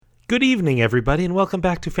Good evening, everybody, and welcome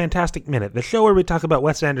back to Fantastic Minute, the show where we talk about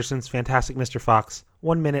Wes Anderson's Fantastic Mr. Fox,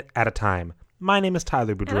 1 minute at a time. My name is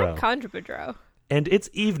Tyler Boudreau. And I'm Condra Boudreau. And it's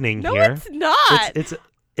evening no, here. No, it's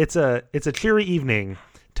not. It's a cheery evening.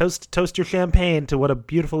 Toast your champagne to what a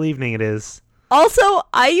beautiful evening it is. Also,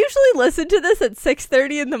 I usually listen to this at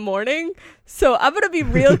 6:30 in the morning, so I'm going to be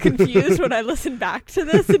real confused when I listen back to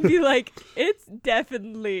this and be like, it's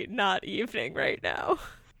definitely not evening right now.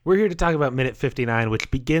 We're here to talk about minute 59, which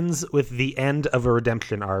begins with the end of a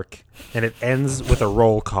redemption arc, and it ends with a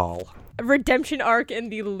roll call. A redemption arc in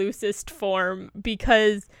the loosest form,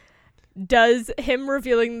 because does him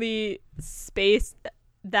revealing the space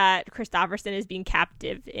that Christopherson is being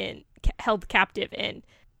held captive in,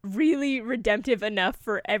 really redemptive enough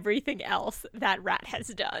for everything else that Rat has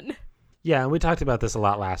done? Yeah, and we talked about this a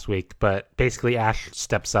lot last week, but basically Ash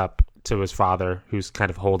steps up to his father, who's kind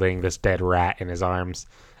of holding this dead rat in his arms.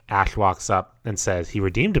 Ash walks up and says he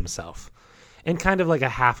redeemed himself in kind of like a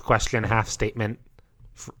half question, half statement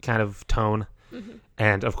kind of tone. Mm-hmm.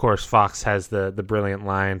 And of course, Fox has the brilliant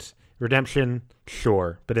lines, redemption,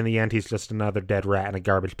 sure, but in the end, he's just another dead rat in a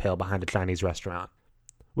garbage pail behind a Chinese restaurant.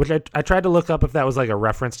 Which I tried to look up if that was like a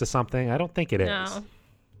reference to something. I don't think it is. No.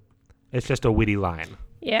 It's just a witty line.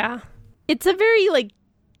 Yeah. It's a very like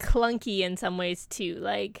clunky in some ways too.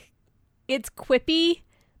 Like, it's quippy,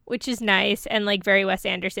 which is nice and like very Wes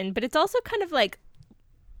Anderson, but it's also kind of like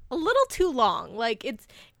a little too long. Like, it's,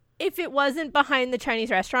 if it wasn't behind the Chinese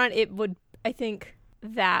restaurant, I think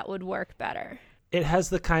that would work better. It has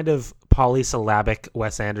the kind of polysyllabic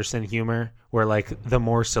Wes Anderson humor where like the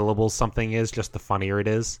more syllables something is, just the funnier it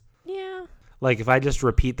is. Yeah. Like if I just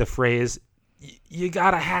repeat the phrase, you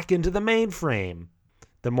gotta hack into the mainframe,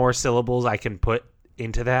 the more syllables I can put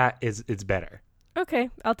into that it's better. Okay,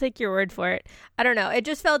 I'll take your word for it. I don't know. It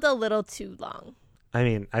just felt a little too long. I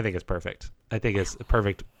mean, I think it's perfect. I think it's a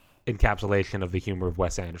perfect encapsulation of the humor of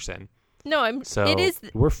Wes Anderson. No, it is.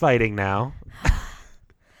 We're fighting now.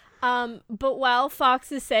 But while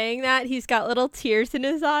Fox is saying that, he's got little tears in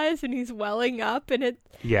his eyes and he's welling up, and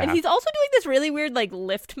he's also doing this really weird like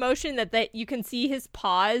lift motion that you can see his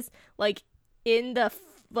paws like in the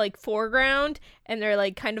foreground, and they're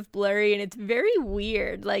like kind of blurry, and it's very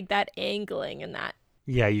weird, like that angling and that.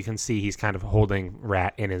 Yeah, you can see he's kind of holding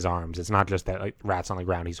Rat in his arms. It's not just that like Rat's on the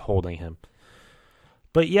ground, he's holding him.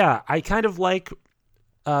 But yeah, I kind of like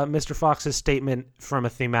Mr. Fox's statement from a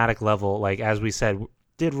thematic level. Like as we said,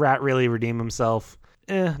 did Rat really redeem himself?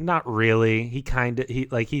 Not really. He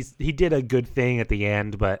did a good thing at the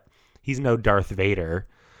end, but he's no Darth Vader.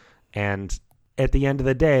 And at the end of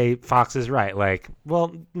the day, Fox is right. Like,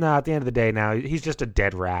 well, no, at the end of the day now, he's just a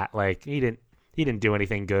dead rat. Like he didn't do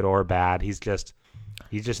anything good or bad. He's just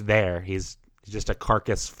there. He's just a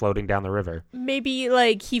carcass floating down the river. Maybe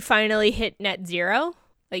like he finally hit net zero.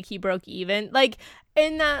 Like he broke even. Like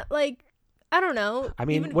in that, like, I don't know. I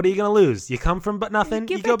mean, what are you going to lose? You come from nothing,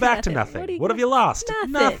 you go back to nothing. What have you lost?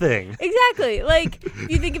 Nothing. Exactly. Like,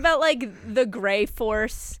 you think about, like, the Grey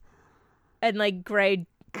Force and, like, Grey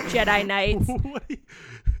Jedi Knights. What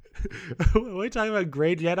are you talking about?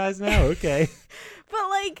 Grey Jedis now? Okay. But,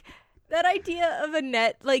 like, that idea of a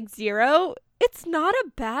net, like, zero, it's not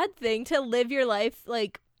a bad thing to live your life,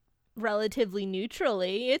 like, relatively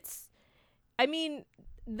neutrally.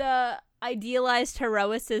 The idealized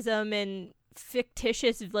heroicism and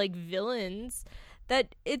fictitious like villains,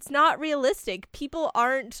 that it's not realistic. People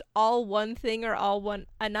aren't all one thing or all one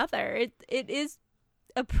another. It is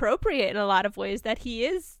appropriate in a lot of ways that he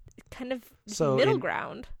is kind of middle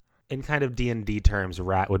ground. In kind of D&D terms,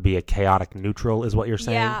 Rat would be a chaotic neutral, is what you're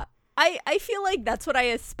saying? Yeah. I feel like that's what I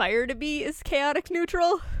aspire to be, is chaotic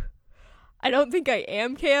neutral. I don't think I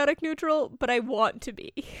am chaotic neutral, but I want to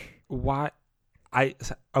be. Why?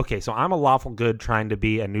 So I'm a lawful good trying to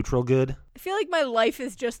be a neutral good. I feel like my life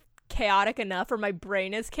is just chaotic enough, or my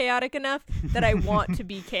brain is chaotic enough, that I want to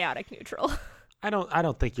be chaotic neutral. I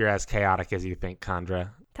don't think you're as chaotic as you think, Condra.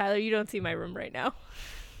 Tyler, you don't see my room right now.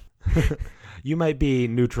 You might be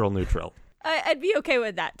neutral. I'd be okay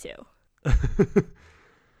with that too.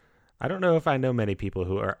 I don't know if I know many people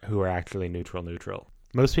who are actually neutral.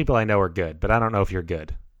 Most people I know are good, but I don't know if you're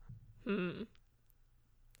good.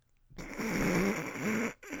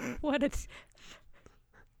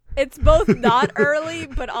 It's both not early,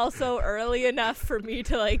 but also early enough for me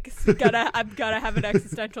to like I'm gonna have an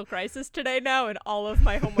existential crisis today now, and all of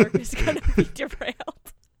my homework is gonna be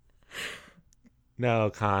derailed. No,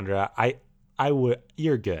 Condra,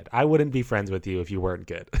 you're good. I wouldn't be friends with you if you weren't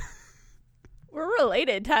good. We're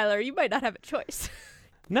related, Tyler. You might not have a choice.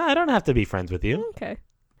 No, I don't have to be friends with you. Okay.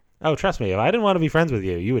 Oh, trust me, if I didn't want to be friends with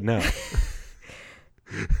you, you would know.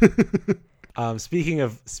 Speaking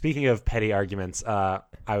of petty arguments, I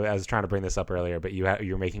was trying to bring this up earlier, but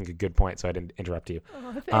you're making a good point, so I didn't interrupt you.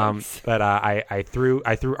 Oh, thanks. But I threw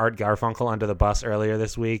Art Garfunkel under the bus earlier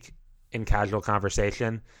this week in casual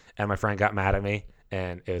conversation, and my friend got mad at me,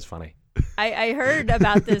 and it was funny. I heard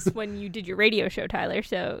about this when you did your radio show, Tyler.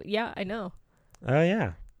 So yeah, I know. Oh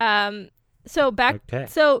yeah. So Okay.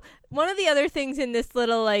 So one of the other things in this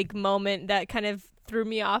little like moment that kind of threw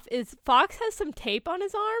me off is Fox has some tape on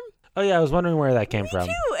his arm. Oh yeah, I was wondering where that came Me from.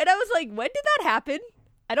 too. And I was like, when did that happen?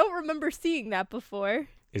 I don't remember seeing that before.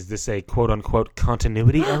 Is this a quote unquote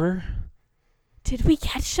continuity error? Did we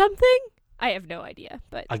catch something? I have no idea.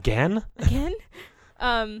 But Again?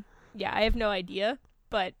 yeah, I have no idea.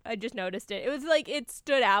 But I just noticed it. It was like it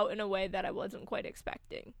stood out in a way that I wasn't quite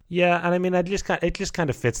expecting. Yeah, and I mean, it just kind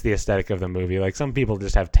of fits the aesthetic of the movie. Like some people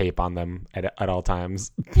just have tape on them at all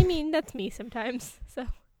times. I mean, that's me sometimes. So,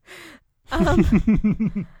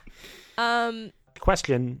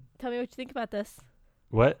 Question. tell me what you think about this.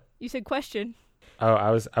 What? You said question. Oh,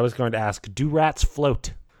 I was going to ask, do rats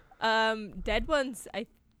float? Dead ones. I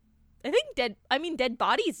think dead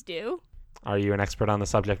bodies do. Are you an expert on the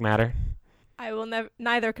subject matter? I will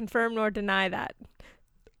neither confirm nor deny that.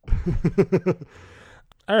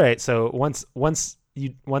 All right. So once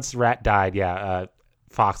Rat died,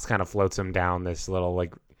 Fox kind of floats him down this little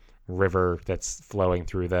like river that's flowing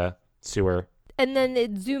through the sewer. And then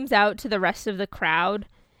it zooms out to the rest of the crowd,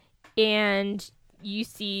 and you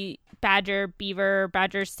see Badger, Beaver,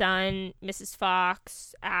 Badger's son, Mrs.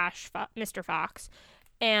 Fox, Ash, Mr. Fox,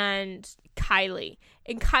 and Kylie.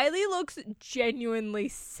 And Kylie looks genuinely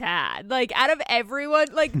sad. Like, out of everyone,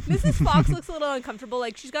 like, Mrs. Fox looks a little uncomfortable.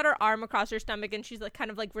 Like, she's got her arm across her stomach, and she's, like, kind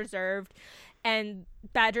of, like, reserved. And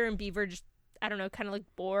Badger and Beaver just, I don't know, kind of, like,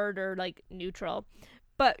 bored or, like, neutral.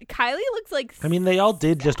 But Kylie looks like I mean, they all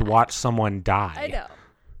did sad. just watch someone die. I know.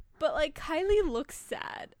 But, like, Kylie looks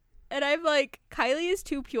sad. And I'm like, Kylie is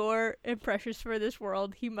too pure and precious for this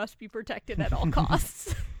world. He must be protected at all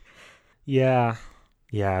costs. Yeah,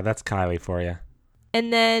 that's Kylie for you.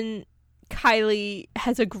 And then Kylie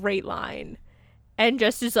has a great line and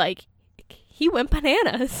just is like, he went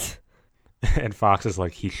bananas. And Fox is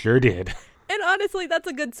like, he sure did. And honestly, that's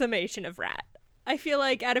a good summation of Rat. I feel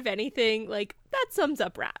like out of anything, like, that sums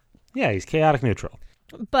up Rat. Yeah, he's chaotic neutral.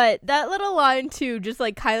 But that little line, too, just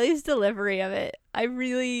like Kylie's delivery of it,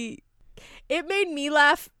 it made me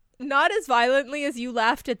laugh, not as violently as you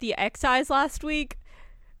laughed at the Excise last week,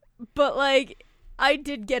 but, like, I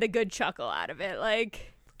did get a good chuckle out of it.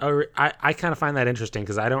 Like, Oh, I kind of find that interesting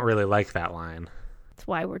because I don't really like that line. that's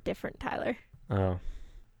why we're different, Tyler. Oh,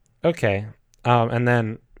 okay. And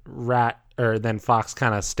then then Fox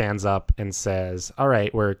kind of stands up and says, "All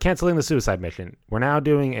right, we're canceling the suicide mission. We're now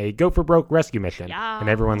doing a go for broke rescue mission." And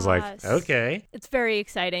everyone's like, Yes. "Okay." It's very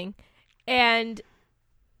exciting. And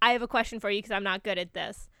I have a question for you because I'm not good at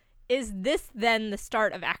this. Is this then the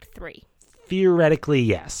start of Act 3? Theoretically,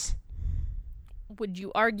 yes. Would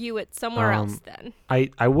you argue it somewhere else then?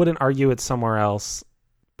 I wouldn't argue it somewhere else,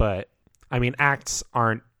 but I mean, acts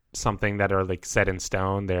aren't something that are like set in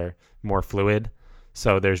stone. They're more fluid.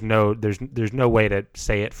 So there's no way to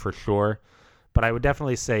say it for sure. But I would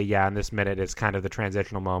definitely say, yeah, in this minute it's kind of the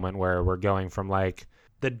transitional moment where we're going from like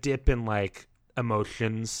the dip in like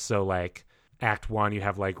emotions. So like Act 1 you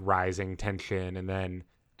have like rising tension, and then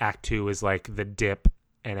Act 2 is like the dip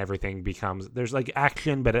and everything becomes, there's like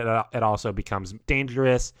action, but it also becomes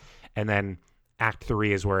dangerous. And then Act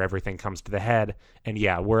 3 is where everything comes to the head. And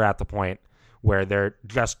yeah, we're at the point where they're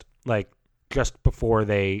just before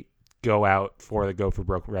they go out for the Go for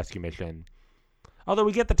Broke rescue mission. Although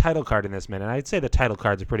we get the title card in this minute, I'd say the title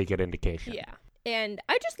card's a pretty good indication. Yeah. And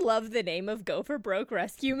I just love the name of Go for Broke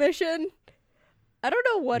Rescue Mission. I don't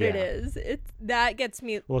know what it is. That gets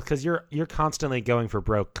me. Well, because you're constantly going for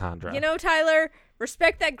broke, Condra. You know, Tyler,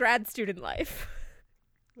 respect that grad student life.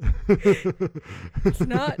 It's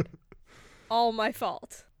not all my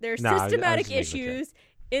fault. There's systematic issues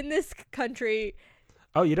in this country.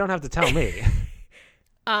 Oh, you don't have to tell me.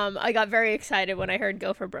 I got very excited when I heard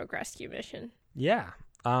Go for Broke Rescue Mission. Yeah.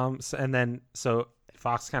 So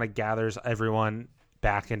Fox kind of gathers everyone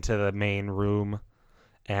back into the main room,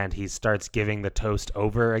 and he starts giving the toast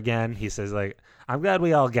over again. He says, like, I'm glad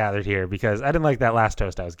we all gathered here because I didn't like that last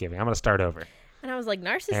toast I was giving. I'm going to start over. And I was like,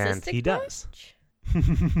 narcissistic. And he does.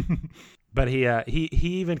 Much? But he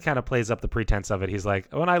even kind of plays up the pretense of it. He's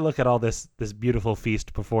like, when I look at all this beautiful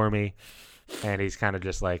feast before me, and he's kind of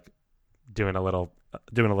just like doing a little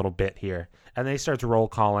bit here. And then he starts roll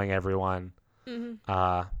calling everyone.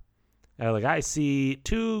 Mm-hmm. Like, I see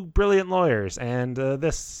 2 brilliant lawyers and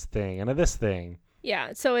this thing and this thing.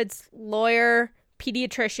 Yeah, so it's lawyer,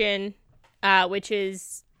 pediatrician, which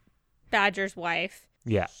is Badger's wife.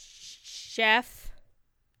 Yeah. Chef,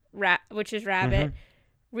 which is Rabbit.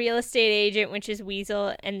 Real estate agent, which is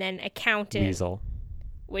Weasel. And then accountant, Weasel,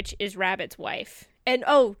 which is Rabbit's wife. And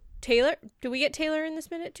Taylor. Do we get Taylor in this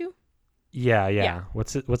minute too? Yeah.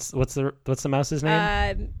 What's the mouse's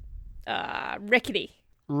name? Rickety.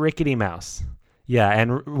 Rickety Mouse. Yeah,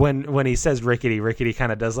 and when he says Rickety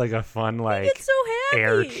kind of does like a fun like He gets so happy.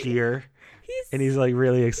 air cheer. He's like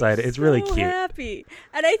really excited. It's really cute. Happy.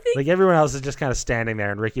 And I think like everyone else is just kind of standing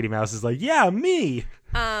there, and Rickety Mouse is like, "Yeah, me."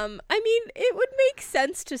 I mean, it would make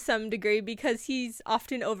sense to some degree because he's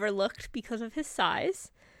often overlooked because of his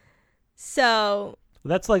size. So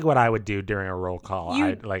that's like what I would do during a roll call.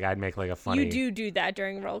 I'd make like a funny. You do that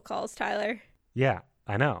during roll calls, Tyler. Yeah,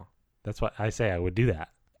 I know. That's what I say. I would do that.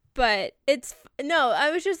 But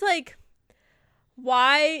I was just like,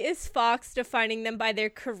 why is Fox defining them by their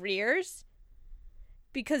careers?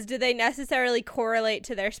 Because do they necessarily correlate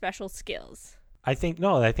to their special skills? I think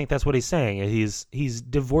that's what he's saying. He's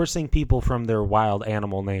divorcing people from their wild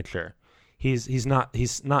animal nature. He's not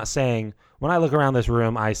saying, when I look around this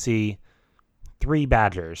room, I see 3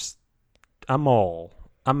 badgers, a mole,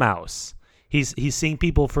 a mouse. He's seeing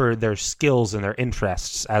people for their skills and their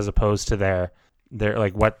interests as opposed to their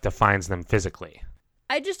like what defines them physically.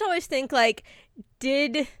 I just always think, like,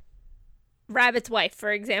 did Rabbit's wife,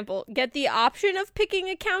 for example, get the option of picking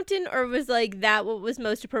accountant, or was like that what was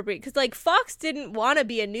most appropriate? Because like Fox didn't want to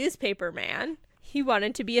be a newspaper man; he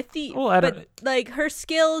wanted to be a thief. Well, but like her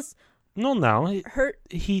skills. No.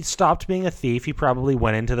 He stopped being a thief. He probably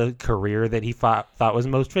went into the career that he thought was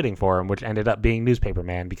most fitting for him, which ended up being newspaper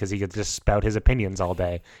man because he could just spout his opinions all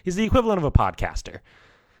day. He's the equivalent of a podcaster.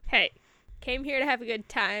 Hey, came here to have a good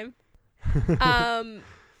time.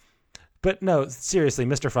 But no, seriously,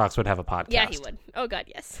 Mr. Fox would have a podcast. Yeah, he would. Oh, God,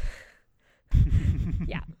 yes.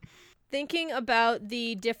 Yeah. Thinking about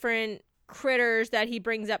the different critters that he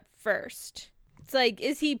brings up first. It's like,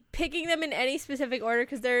 is he picking them in any specific order?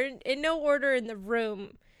 Because they're in no order in the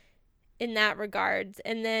room in that regards.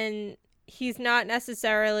 And then he's not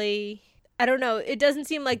necessarily, I don't know, it doesn't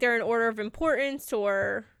seem like they're in order of importance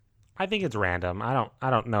or... I think it's random. I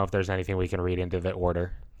don't know if there's anything we can read into the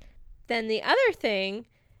order. Then the other thing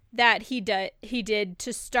that he did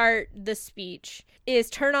to start the speech is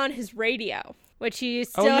turn on his radio, which he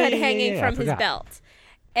still had hanging from his belt.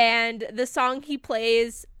 And the song he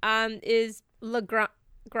plays is Le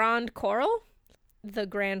Grand Choral. The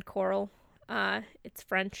Grand Choral. It's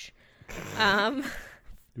French.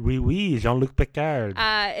 Oui, Jean-Luc Picard.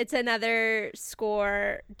 It's another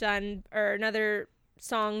another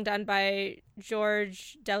song done by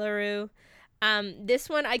Georges Delerue. This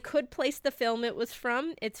one, I could place the film it was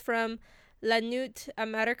from. It's from La Nuit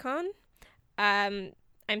Américaine.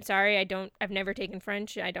 I'm sorry, I've never taken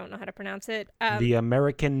French. I don't know how to pronounce it. The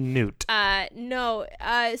American Newt. No.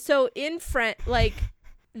 So in French, like,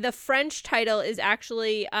 the French title is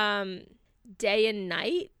actually Day and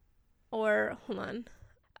Night, or, hold on,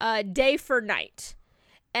 Day for Night.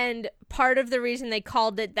 And part of the reason they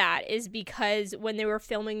called it that is because when they were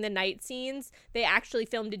filming the night scenes, they actually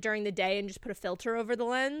filmed it during the day and just put a filter over the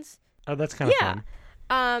lens. Oh, that's kind of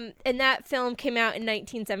fun. And that film came out in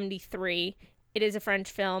 1973. It is a French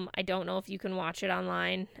film. I don't know if you can watch it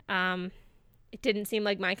online. It didn't seem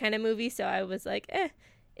like my kind of movie, so I was like,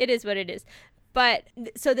 it is what it is. But,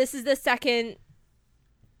 so this is the second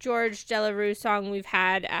Georges Delerue song we've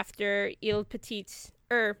had after Une Petite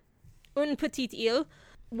Île,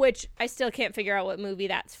 which I still can't figure out what movie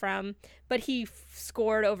that's from, but he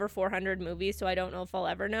scored over 400 movies, so I don't know if I'll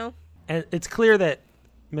ever know. And it's clear that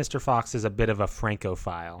Mr. Fox is a bit of a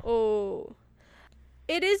Francophile. Oh.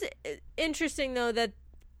 It is interesting, though, that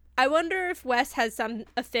I wonder if Wes has some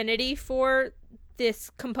affinity for this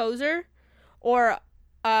composer, or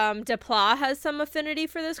Desplat has some affinity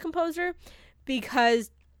for this composer,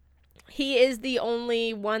 because he is the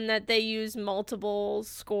only one that they use multiple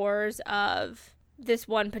scores of this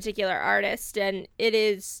one particular artist, and it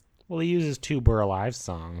is... Well, he uses 2 Burl Ives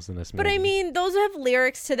songs in this movie. But I mean, those have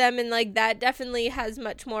lyrics to them, and like that definitely has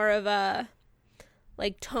much more of a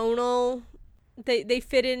like tonal... They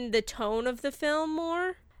fit in the tone of the film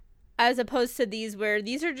more, as opposed to these where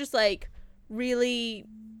these are just like really...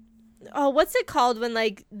 Oh, what's it called when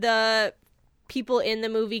like the people in the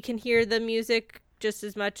movie can hear the music just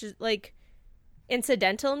as much as like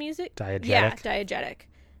incidental music? Diegetic? Yeah, diegetic.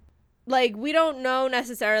 Like, we don't know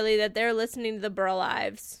necessarily that they're listening to the Burl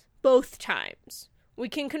Ives both times. We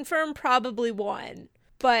can confirm probably one,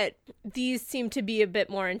 but these seem to be a bit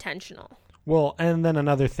more intentional. Well, and then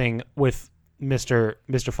another thing with Mr.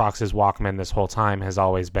 Fox's Walkman this whole time has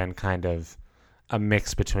always been kind of a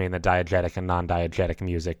mix between the diegetic and non-diegetic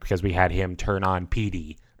music because we had him turn on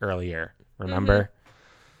PD earlier, remember? Mm-hmm.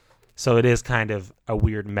 So it is kind of a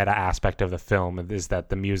weird meta aspect of the film is that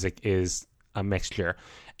the music is a mixture.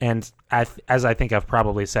 And as I think I've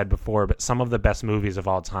probably said before, but some of the best movies of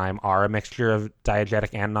all time are a mixture of diegetic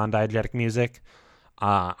and non-diegetic music.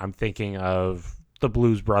 I'm thinking of the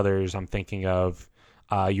Blues Brothers. I'm thinking of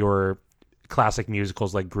your classic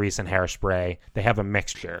musicals like Grease and Hairspray. They have a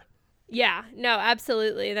mixture. Yeah, no,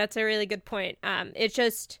 absolutely. That's a really good point.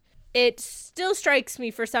 It still strikes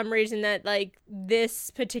me for some reason that, like, this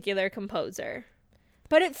particular composer,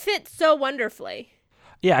 but it fits so wonderfully.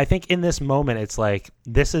 Yeah, I think in this moment, it's like,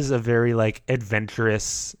 this is a very, like,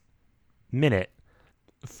 adventurous minute.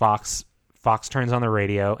 Fox turns on the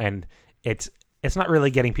radio, and it's not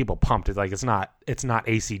really getting people pumped. It's like, it's not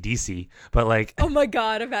AC/DC, but like... Oh my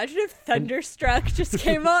God, imagine if Thunderstruck just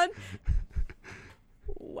came on.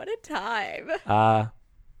 What a time.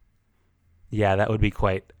 Yeah, that would be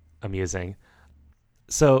quite amusing.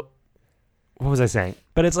 So, what was I saying?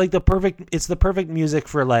 But it's like the perfect music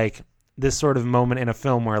for like this sort of moment in a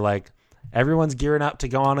film where like everyone's gearing up to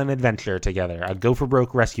go on an adventure together, a go for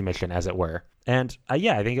broke rescue mission, as it were. And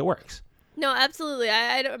yeah, I think it works. No, absolutely.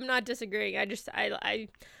 I'm not disagreeing.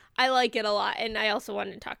 I like it a lot, and I also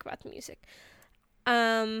wanted to talk about the music.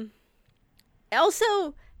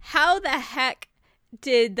 Also, how the heck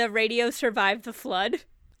did the radio survive the flood?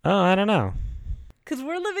 Oh, I don't know. Because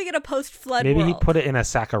we're living in a post-flood Maybe world. He put it in a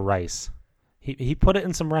sack of rice. He put it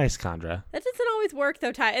in some rice, Chandra. That doesn't always work,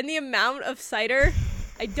 though, Ty. And the amount of cider,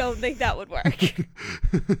 I don't think that would work.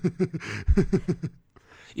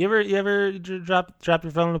 You ever drop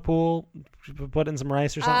your phone in the pool, put in some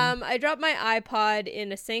rice or something? I dropped my iPod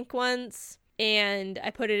in a sink once, and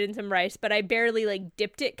I put it in some rice, but I barely like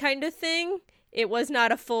dipped it kind of thing. It was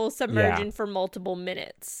not a full submersion for multiple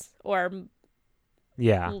minutes or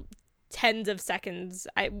tens of seconds.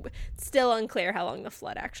 Still unclear how long the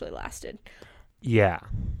flood actually lasted. Yeah.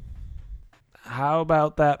 How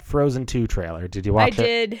about that Frozen 2 trailer? Did you watch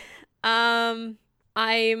it?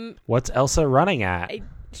 I did. What's Elsa running at?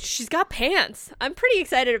 She's got pants. I'm pretty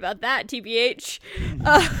excited about that, TBH.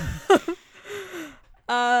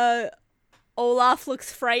 Olaf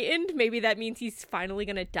looks frightened. Maybe that means he's finally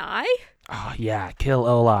gonna die. Oh yeah, kill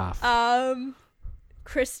Olaf.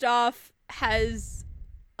 Kristoff has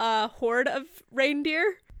a horde of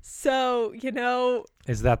reindeer. So,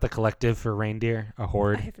 Is that the collective for reindeer? A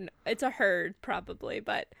horde? It's a herd, probably,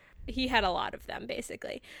 but he had a lot of them,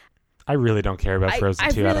 basically. I really don't care about Frozen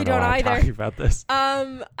 2. I really don't either. I'm talking about this.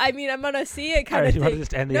 I mean, I'm gonna see it kind of thing. You want to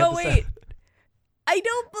just end the episode? Wait. I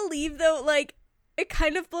don't believe, though, like, it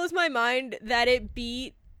kind of blows my mind that it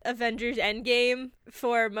beat Avengers Endgame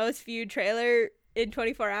for most viewed trailer in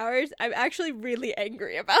 24 hours. I'm actually really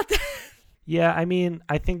angry about that. Yeah, I mean,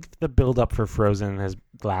 I think the build-up for Frozen has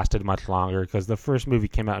lasted much longer because the first movie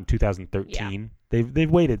came out in 2013. Yeah.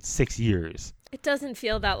 They've waited 6 years. It doesn't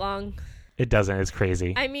feel that long. It doesn't. It's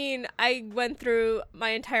crazy. I mean, I went through my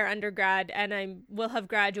entire undergrad, and I will have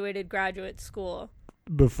graduated graduate school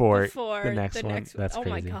before the next one. That's crazy. Oh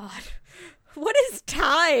my God. What is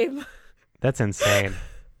time? That's insane.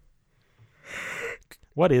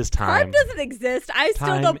 What is time? Time doesn't exist.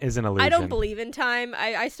 Time is an illusion. I don't believe in time.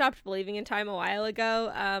 I stopped believing in time a while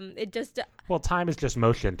ago. It just... Well, time is just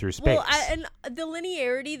motion through space. Well, and the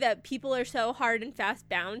linearity that people are so hard and fast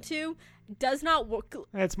bound to does not work.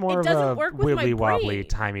 It's more of a wibbly-wobbly,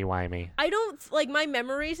 timey-wimey. I don't... Like, my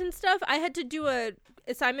memories and stuff, I had to do a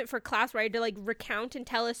assignment for class where I had to, like, recount and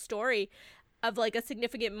tell a story of, like, a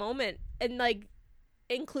significant moment and, like,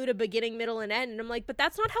 include a beginning, middle, and end. And I'm like, but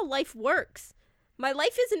that's not how life works. My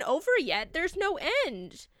life isn't over yet. There's no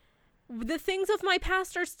end. The things of my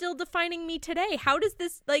past are still defining me today. How does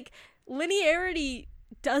this, like, linearity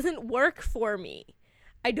doesn't work for me.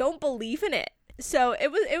 I don't believe in it. So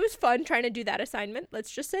it was fun trying to do that assignment.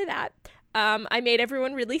 Let's just say that. I made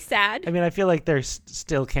everyone really sad. I mean, I feel like there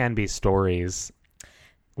still can be stories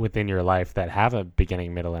within your life that have a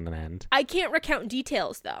beginning, middle, and an end. I can't recount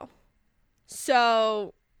details, though.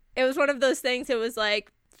 So it was one of those things. It was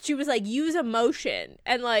like, she was like, use emotion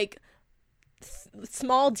and like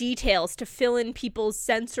small details to fill in people's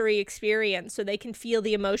sensory experience so they can feel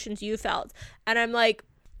the emotions you felt. And I'm like,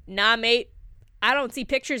 nah, mate, I don't see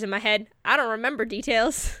pictures in my head. I don't remember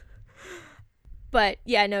details. But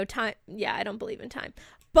yeah, no time. Yeah, I don't believe in time.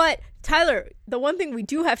 But Tyler, the one thing we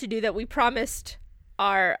do have to do that we promised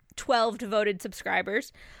our 12 devoted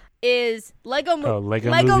subscribers is Lego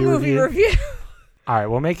movie review. All right,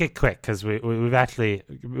 we'll make it quick because we've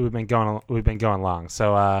been going long.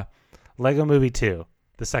 So, Lego Movie 2,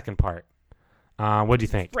 the second part. What do you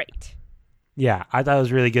think? Great. Yeah, I thought it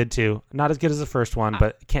was really good too. Not as good as the first one,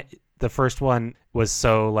 but the first one was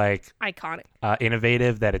so like Iconic.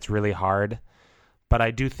 Innovative that it's really hard. But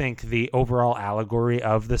I do think the overall allegory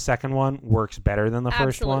of the second one works better than the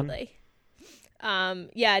first one. Absolutely.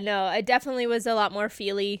 Yeah, no, it definitely was a lot more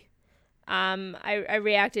feely. I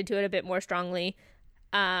reacted to it a bit more strongly.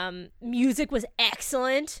 Music was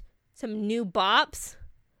excellent. Some new bops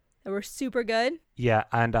that were super good. Yeah,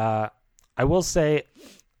 and I will say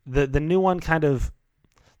the new one kind of,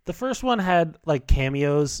 the first one had like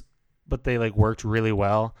cameos, but they like worked really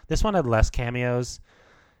well. This one had less cameos.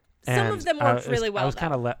 Some of them worked really well. I was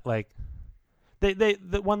kind of like,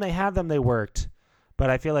 when they had them, they worked, but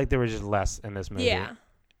I feel like there was just less in this movie. Yeah,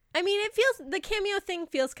 I mean, the cameo thing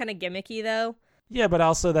feels kind of gimmicky though. Yeah, but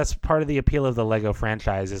also that's part of the appeal of the Lego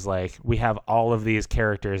franchise is like we have all of these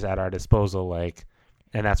characters at our disposal, like,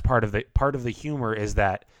 and that's part of the humor is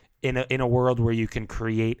that in a world where you can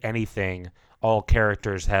create anything, all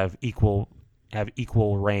characters have equal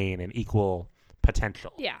reign and equal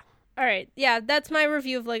potential. Yeah. All right. Yeah, that's my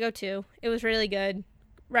review of Lego 2. It was really good.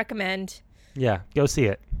 Recommend. Yeah, go see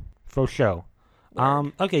it. For show.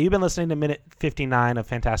 Okay, you've been listening to minute 59 of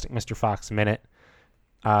Fantastic Mr. Fox Minute.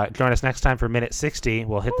 Join us next time for minute 60.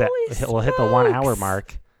 We'll hit the 1 hour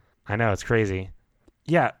mark. I know, it's crazy.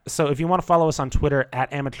 Yeah, so if you want to follow us on Twitter,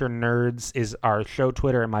 @AmateurNerds is our show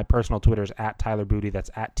Twitter, and my personal Twitter is @TylerBoudy. That's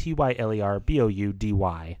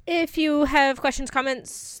 @TylerBoudy. If you have questions,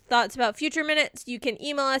 comments, thoughts about future minutes, you can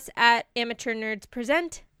email us at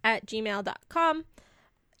amateurnerdspresent@gmail.com.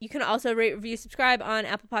 You can also rate, review, subscribe on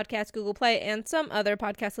Apple Podcasts, Google Play, and some other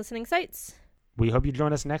podcast listening sites. We hope you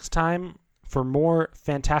join us next time for more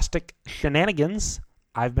fantastic shenanigans.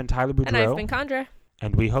 I've been Tyler Boudreau. And I've been Condra.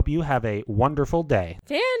 And we hope you have a wonderful day.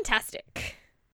 Fantastic.